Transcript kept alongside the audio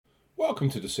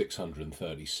Welcome to the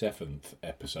 637th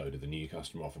episode of the New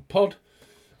Customer Offer Pod,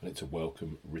 and it's a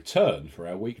welcome return for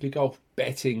our weekly golf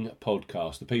betting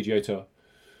podcast. The PGA Tour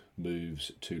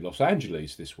moves to Los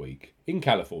Angeles this week in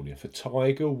California for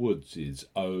Tiger Woods'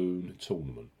 own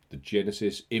tournament, the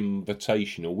Genesis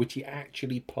Invitational, which he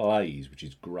actually plays, which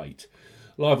is great.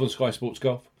 Live on Sky Sports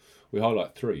Golf, we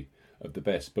highlight three of the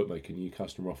best Bookmaker new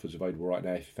customer offers available right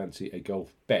now if you fancy a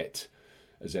golf bet.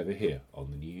 As ever here on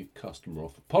the New Customer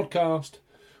Offer Podcast,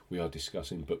 we are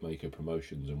discussing Bookmaker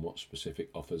promotions and what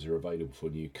specific offers are available for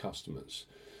new customers.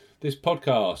 This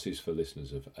podcast is for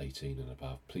listeners of 18 and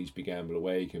above. Please be gamble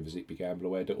aware. You can visit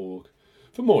begambleaware.org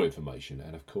for more information.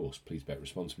 And of course, please bet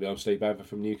responsibly. I'm Steve Bamford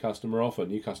from New Customer Offer,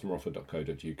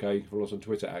 newcustomeroffer.co.uk. You can follow us on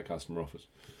Twitter at Customer Offers.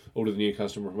 All of the new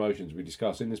customer promotions we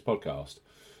discuss in this podcast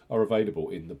are available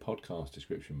in the podcast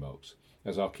description box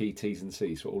as our key T's and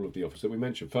C's for all of the offers that we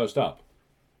mentioned. First up,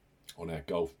 on our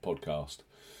golf podcast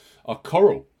are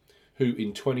Coral, who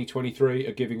in 2023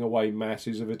 are giving away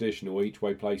masses of additional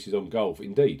each-way places on golf.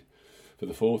 Indeed, for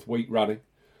the fourth week running,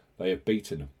 they have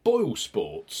beaten Boyle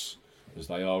Sports as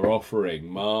they are offering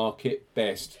market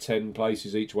best 10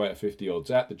 places each way at 50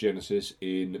 odds at the Genesis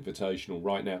Invitational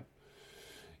right now.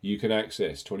 You can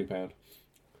access £20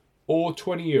 or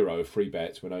 €20 free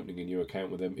bets when opening a new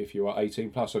account with them if you are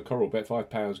 18 plus. So Coral, bet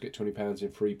 £5, get £20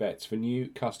 in free bets for new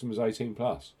customers 18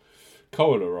 plus.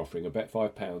 Coral are offering a bet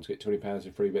 £5, get £20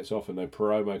 in free bets off, and no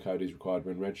promo code is required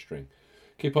when registering.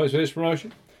 Key points for this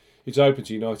promotion: it's open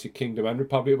to United Kingdom and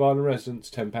Republic of Ireland residents.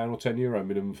 £10 or €10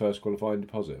 minimum first qualifying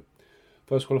deposit.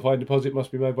 First qualifying deposit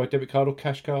must be made by debit card or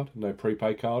cash card. No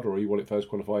prepaid card or e-wallet first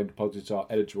qualifying deposits are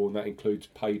eligible, and that includes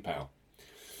PayPal.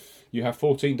 You have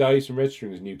 14 days from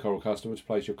registering as a new Coral customer to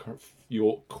place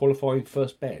your qualifying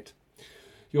first bet.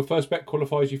 Your first bet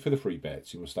qualifies you for the free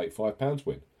bets. You must stake £5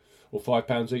 win, or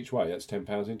 £5 each way, that's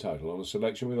 £10 in total, on a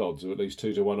selection with odds of at least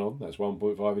 2 to 1 on, that's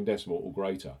 1.5 in decimal or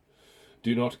greater.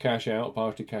 Do not cash out or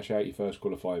partially cash out your first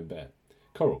qualifying bet.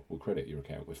 Coral will credit your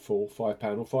account with £4,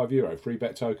 £5 or €5 free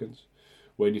bet tokens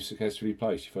when you successfully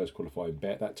place your first qualifying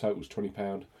bet. That totals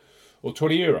 £20 or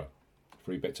 €20.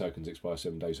 Free bet tokens expire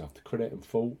 7 days after credit, and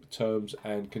full terms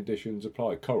and conditions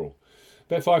apply. Coral,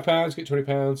 bet £5, get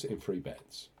 £20 in free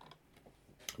bets.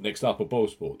 Next up are Boyle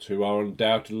Sports, who are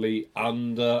undoubtedly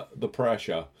under the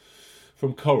pressure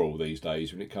from Coral these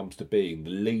days when it comes to being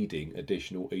the leading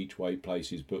additional each-way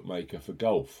places bookmaker for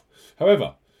golf.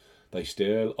 However, they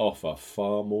still offer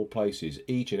far more places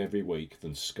each and every week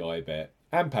than Sky Bet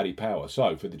and Paddy Power.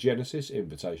 So, for the Genesis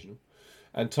Invitational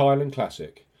and Thailand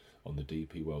Classic on the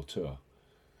DP World Tour,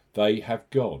 they have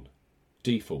gone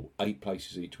default 8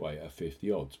 places each way at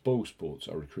 50 odds. Boyle Sports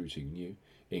are recruiting new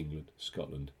England,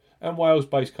 Scotland and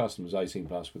Wales-based customers 18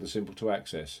 plus with a simple to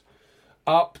access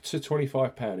up to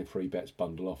 £25 in free bets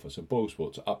bundle offer. So Boyle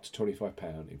Sports are up to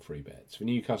 £25 in free bets for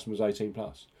new customers 18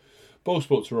 plus. Boyle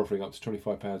Sports are offering up to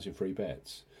 £25 in free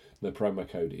bets. No promo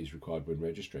code is required when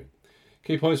registering.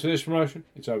 Key points for this promotion: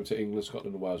 it's open to England,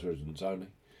 Scotland and Wales residents only.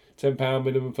 £10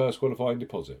 minimum first qualifying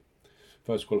deposit.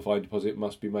 First qualifying deposit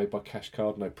must be made by cash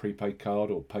card. No prepaid card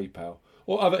or PayPal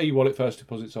or other e-wallet first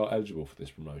deposits are eligible for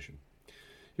this promotion.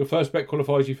 Your first bet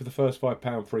qualifies you for the first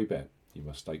 £5 free bet. You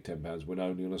must stake £10 win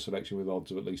only on a selection with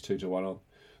odds of at least 2 to 1 on.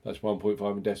 That's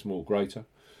 1.5 in decimal or greater.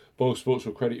 Boyle Sports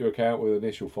will credit your account with an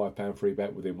initial £5 free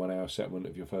bet within 1 hour settlement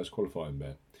of your first qualifying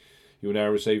bet. You will now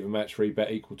receive a match free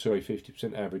bet equal to a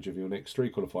 50% average of your next 3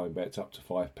 qualifying bets up to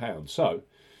 £5. So,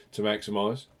 to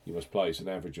maximise, you must place an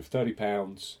average of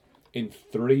 £30 in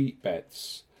 3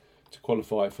 bets to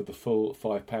qualify for the full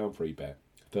 £5 free bet.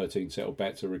 13 settled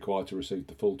bets are required to receive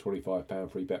the full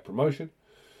 £25 free bet promotion.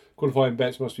 Qualifying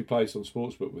bets must be placed on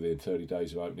Sportsbook within 30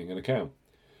 days of opening an account.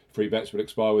 Free bets will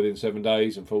expire within 7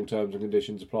 days and full terms and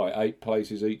conditions apply. 8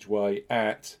 places each way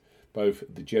at both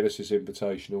the Genesis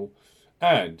Invitational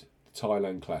and the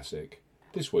Thailand Classic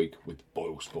this week with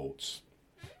Boyle Sports.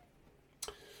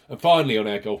 And finally, on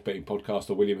our golf betting podcast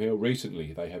are William Hill.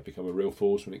 Recently, they have become a real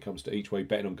force when it comes to each way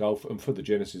betting on golf, and for the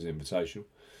Genesis Invitational,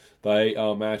 they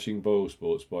are matching Boyle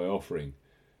Sports by offering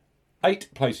 8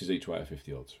 places each way at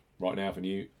 50 odds. Right now, for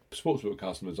new Sportsbook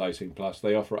customers 18 plus,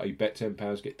 they offer a bet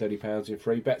 £10, get £30 in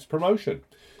free bets promotion.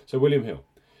 So William Hill,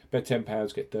 bet £10,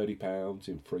 get £30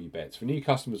 in free bets. For new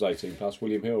customers 18 plus,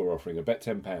 William Hill are offering a bet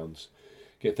 £10,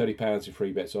 get £30 in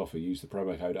free bets offer. Use the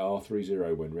promo code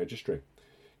R30 when registering.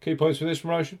 Key points for this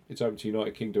promotion: it's open to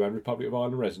United Kingdom and Republic of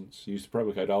Ireland residents. Use the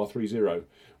promo code R30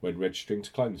 when registering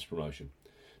to claim this promotion.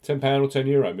 £10 or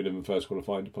 €10 minimum first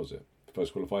qualifying deposit. The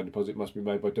first qualifying deposit must be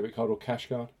made by debit card or cash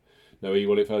card. No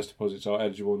e-wallet first deposits are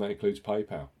eligible, and that includes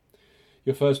PayPal.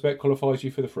 Your first bet qualifies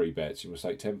you for the free bets. You must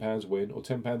take £10 win or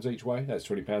 £10 each way. That's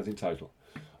 £20 in total.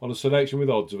 On a selection with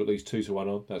odds of at least 2 to 1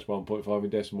 on, that's 1.5 in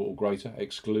decimal or greater,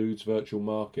 excludes virtual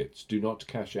markets. Do not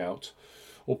cash out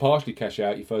or partially cash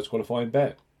out your first qualifying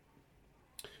bet.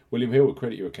 William Hill will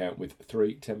credit your account with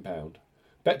 £3 £10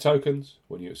 bet tokens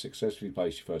when you have successfully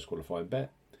placed your first qualifying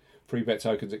bet. Free bet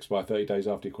tokens expire 30 days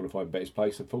after your qualifying bet is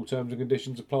placed and full terms and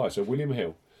conditions apply. So William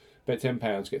Hill, bet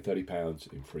 £10, get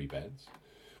 £30 in free bets.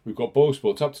 We've got Ball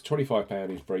Sports up to £25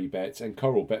 in free bets, and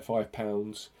Coral bet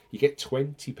 £5. You get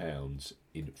 £20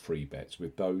 in free bets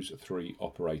with those 3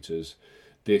 operators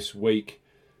this week.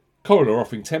 Coral are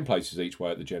offering 10 places each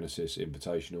way at the Genesis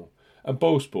Invitational, and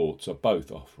Ball Sports are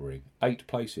both offering 8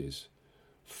 places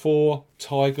for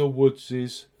Tiger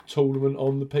Woods' tournament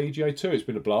on the PGA Tour. It's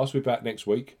been a blast. We're back next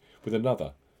week with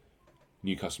another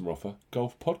new customer offer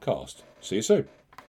golf podcast. See you soon.